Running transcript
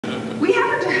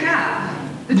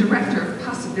the Director of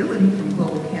Possibility from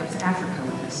Global Camps Africa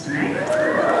with us tonight.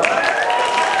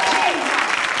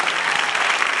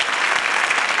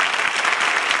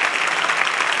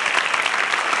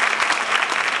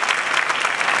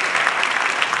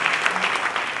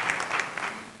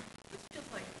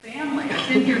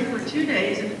 Been here for 2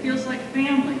 days and it feels like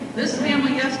family. This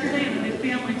family yesterday and a new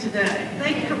family today.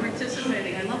 Thank you for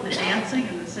participating. I love the dancing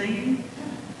and the singing.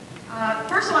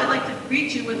 First of all, I'd like to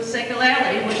greet you with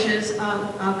Sekalele, which is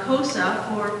a kosa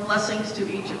for blessings to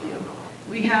each of you.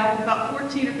 We have about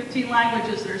 14 or 15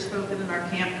 languages that are spoken in our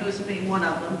camp, kosa being one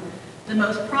of them. The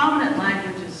most prominent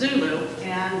language is Zulu,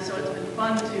 and so it's been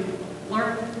fun to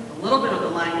learn a little bit of the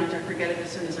language. I forget it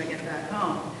as soon as I get back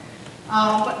home.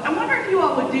 But I wonder if you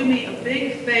all would do me a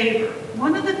big favor.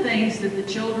 One of the things that the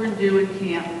children do in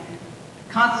camp,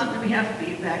 constantly we have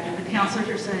feedback, and the counselors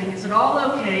are saying, is it all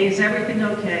okay? Is everything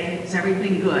okay? Is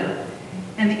everything good?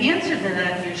 And the answer to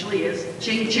that usually is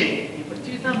ching ching. You put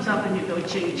 2 thumbs up and you go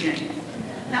ching ching.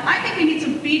 Now I think we need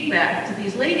some feedback to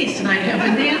these ladies tonight who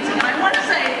have been dancing. And I want to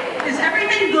say, is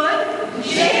everything good?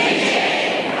 Ching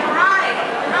ching! All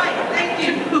right, thank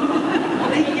you.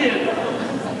 Thank you.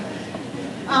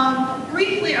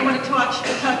 Briefly, I want to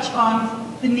touch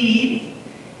on the need,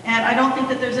 and I don't think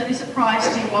that there's any surprise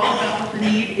to you all about what the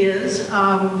need is.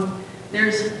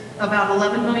 There's about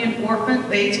 11 million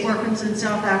AIDS orphans in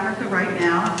South Africa right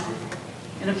now.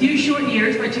 In a few short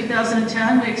years, by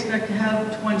 2010, we expect to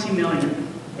have 20 million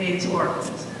AIDS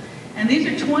orphans. And these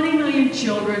are 20 million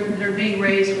children that are being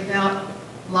raised without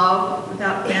love,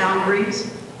 without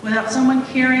boundaries, without someone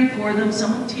caring for them,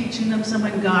 someone teaching them,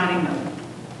 someone guiding them.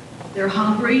 They're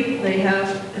hungry, they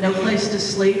have no place to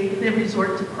sleep, they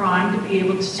resort to crime to be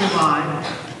able to survive.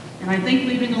 And I think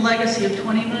leaving a legacy of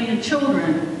 20 million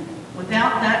children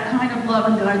without that kind of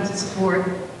love and guidance and support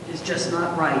is just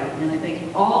not right. And I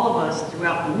think all of us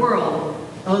throughout the world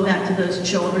owe that to those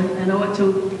children and owe it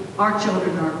to our children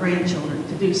and our grandchildren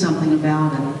to do something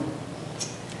about it.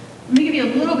 Let me give you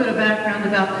a little bit of background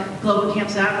about Global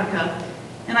Camps Africa.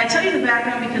 And I tell you the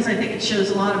background because I think it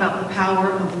shows a lot about the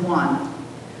power of one.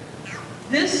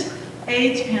 This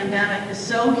AIDS pandemic is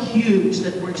so huge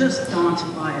that we're just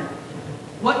daunted by it.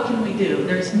 What can we do?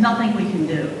 There's nothing we can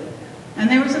do. And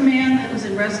there was a man that was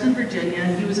in Reston, Virginia,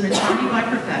 and he was an attorney by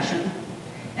profession,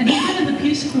 and he'd been in the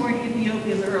Peace Corps in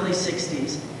Ethiopia in the early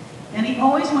 60s, and he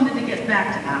always wanted to get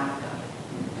back to Africa.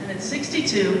 And at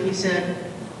 62, he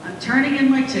said, I'm turning in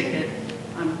my ticket,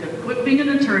 I'm going to quit being an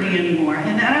attorney anymore.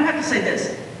 And I have to say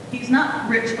this, he's not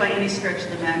rich by any stretch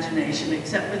of the imagination,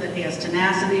 except for that he has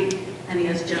tenacity and he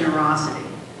has generosity.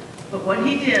 But what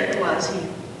he did was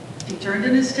he turned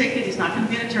in his ticket, he's not going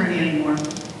to be an attorney anymore.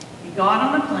 He got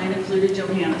on a plane and flew to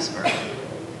Johannesburg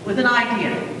with an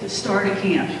idea to start a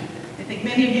camp. I think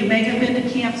many of you may have been to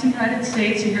camps in the United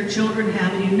States, or your children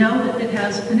have, and you know that it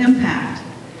has an impact.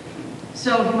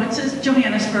 So he went to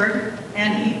Johannesburg,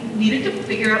 and he needed to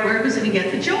figure out where he was going to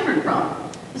get the children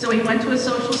from. So he went to a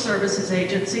social services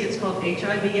agency, it's called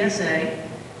HIVSA.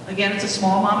 Again, it's a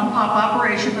small mom and pop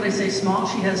operation, but I say small,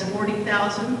 she has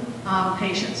 40,000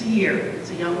 patients a year. It's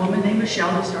a young woman named Michelle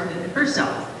who started it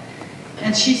herself.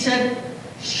 And she said,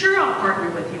 sure, I'll partner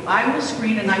with you. I will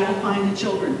screen and I will find the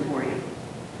children for you.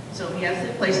 So he has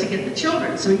the place to get the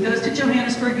children. So he goes to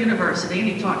Johannesburg University and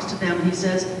he talks to them and he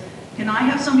says, can I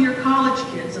have some of your college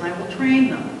kids and I will train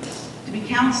them to be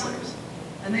counselors?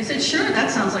 And they said, sure, that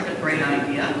sounds like a great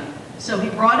idea. So he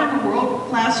brought in a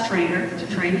world-class trainer to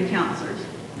train the counselors.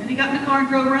 Then he got in the car and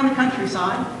drove around the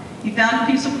countryside. He found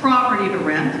a piece of property to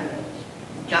rent,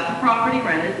 got the property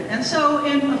rented, and so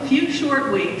in a few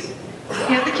short weeks,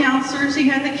 he had the counselors, he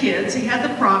had the kids, he had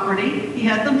the property, he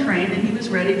had them trained, and he was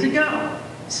ready to go.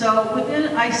 So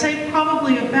within, I say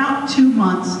probably about 2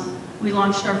 months, we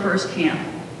launched our first camp.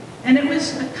 And it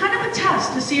was kind of a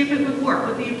test to see if it would work.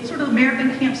 Would the sort of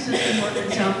American camp system work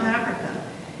in South Africa?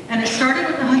 And it started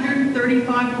with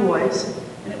 135 boys,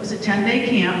 and it was a 10-day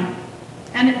camp.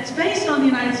 And it's based on the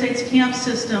United States camp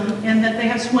system in that they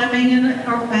have swimming and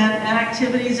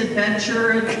activities,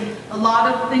 adventure, and a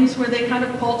lot of things where they kind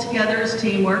of pull together as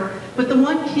teamwork. But the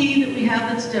one key that we have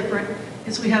that's different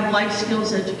is we have life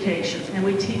skills education, and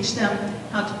we teach them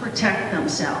how to protect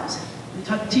themselves. We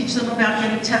teach them about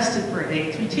getting tested for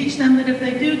AIDS. We teach them that if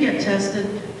they do get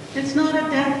tested, it's not a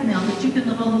death knell, that you can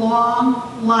live a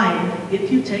long life if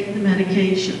you take the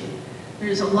medication.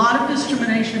 There's a lot of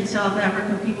discrimination in South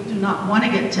Africa. People do not want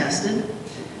to get tested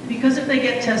because if they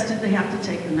get tested, they have to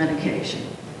take the medication.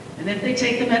 And if they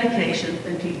take the medication,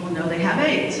 then people know they have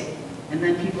AIDS. And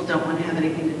then people don't want to have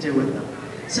anything to do with them.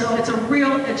 So it's a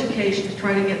real education to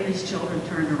try to get these children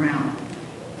turned around.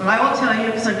 But I will tell you,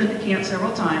 because I've been to camp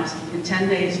several times, in 10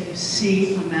 days you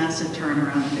see a massive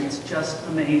turnaround. It's just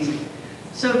amazing.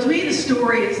 So to me the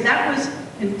story is, that was,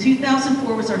 in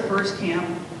 2004 was our first camp.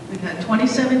 We've had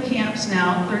 27 camps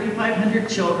now, 3,500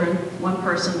 children, one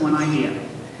person, one idea.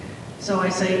 So I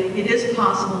say, it is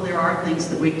possible, there are things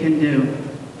that we can do.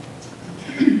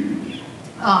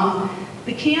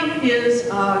 The camp is,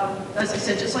 as I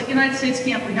said, just like United States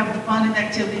Camp, we have the fun and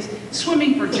activities.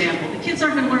 Swimming, for example. The kids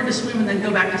aren't going to learn to swim and then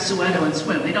go back to Soweto and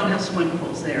swim. They don't have swimming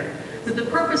pools there. But the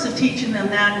purpose of teaching them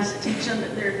that is to teach them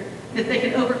that they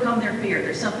can overcome their fear.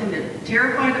 There's something they're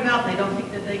terrified about, they don't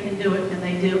think that they can do it, and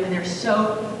they do, and they're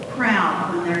so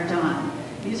proud when they're done.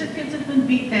 These are kids that have been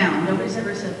beat down. Nobody's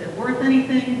ever said they're worth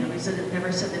anything. Nobody's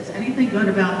ever said there's anything good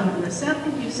about them. And the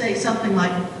second you say something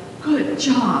like, good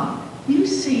job, you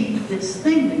see this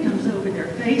thing that comes over their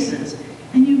faces,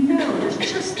 and you know there's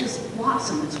just this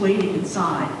blossom that's waiting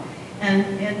inside.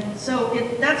 And so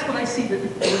that's what I see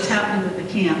what's happening with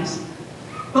the camps.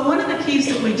 But one of the keys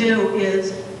that we do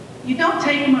is, you don't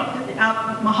take them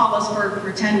out Mahalisburg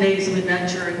for 10 days of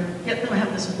adventure and get them to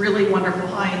have this really wonderful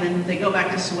high, and then they go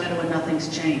back to Soweto and nothing's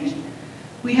changed.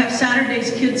 We have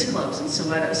Saturdays kids clubs in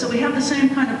Soweto. So we have the same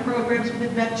kind of programs with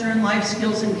adventure and life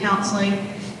skills and counseling.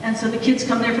 And so the kids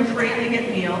come there for free and they get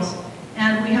meals.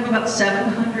 And we have about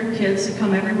 700 kids that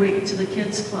come every week to the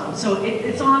kids club. So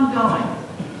it's ongoing.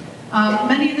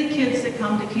 Many of the kids that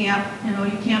come to camp,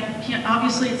 you can't,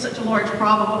 obviously it's such a large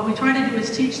problem. What we try to do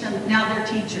is teach them that now they're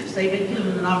teachers. They've been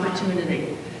given an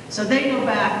opportunity. So they go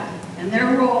back and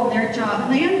their role, their job,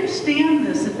 and they understand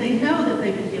this, that they know that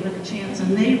they've been given a chance,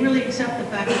 and they really accept the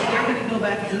fact that they're going to go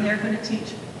back and they're going to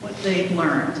teach what they've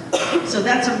learned. So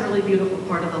that's a really beautiful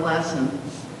part of the lesson.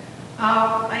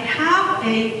 I have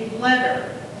a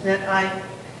letter that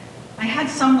I had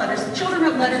some letters. The children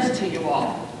wrote letters to you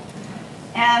all.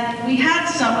 And we had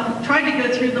some, tried to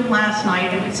go through them last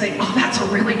night, and we'd say, oh, that's a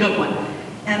really good one.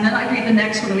 And then I'd read the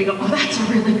next one, and we go, oh, that's a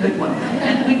really good one.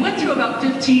 And we went through about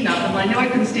 15 of them. I know I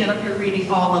couldn't stand up here reading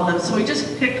all of them, so we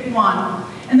just picked one.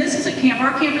 And this is a camp.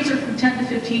 Our campers are from 10 to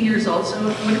 15 years old, so it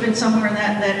would have been somewhere in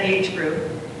that age group.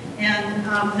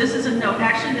 And this is a note,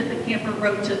 actually, that the camper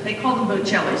wrote to, they call them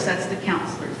Bocellis, that's the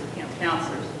counselors, the camp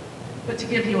counselors. But to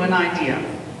give you an idea.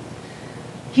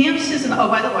 Camp Sizanani, oh,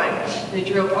 by the way, they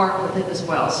drew art with it as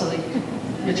well, so they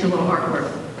get your little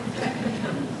artwork.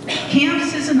 Camp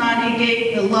Sizanani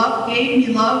gave me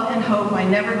love and hope I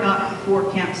never got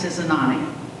before Camp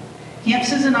Sizanani. Camp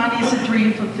Sizanani is a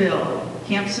dream fulfilled.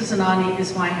 Camp Sizanani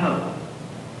is my hope.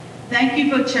 Thank you,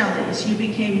 Bocellis. You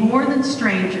became more than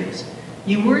strangers.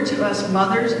 You were to us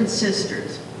mothers and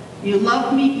sisters. You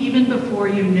loved me even before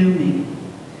you knew me.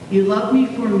 You loved me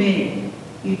for me.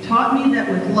 You taught me that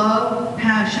with love,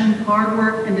 passion, hard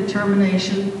work, and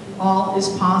determination, all is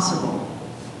possible.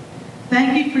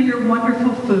 Thank you for your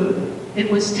wonderful food. It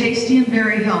was tasty and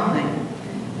very healthy.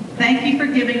 Thank you for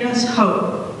giving us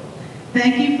hope.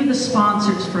 Thank you for the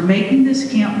sponsors for making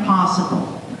this camp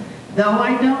possible. Though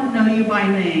I don't know you by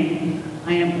name,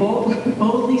 I am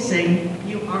boldly saying,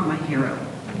 you are my hero.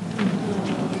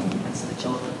 That's the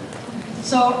children.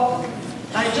 So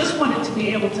I just wanted to be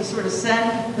able to sort of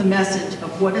send the message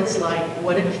of what it's like,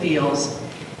 what it feels.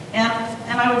 And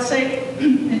I would say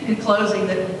in closing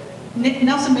that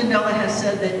Nelson Mandela has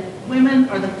said that women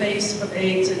are the face of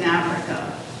AIDS in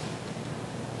Africa.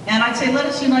 And I'd say let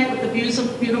us unite with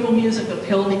the beautiful music of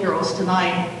Hilde girls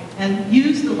tonight and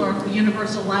use the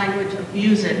universal language of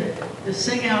music to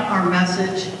sing out our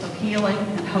message of healing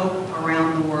and hope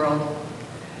around the world.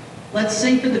 Let's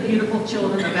sing for the beautiful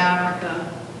children of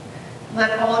Africa.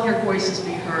 Let all of your voices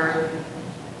be heard.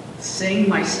 Sing,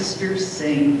 my sisters,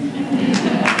 sing.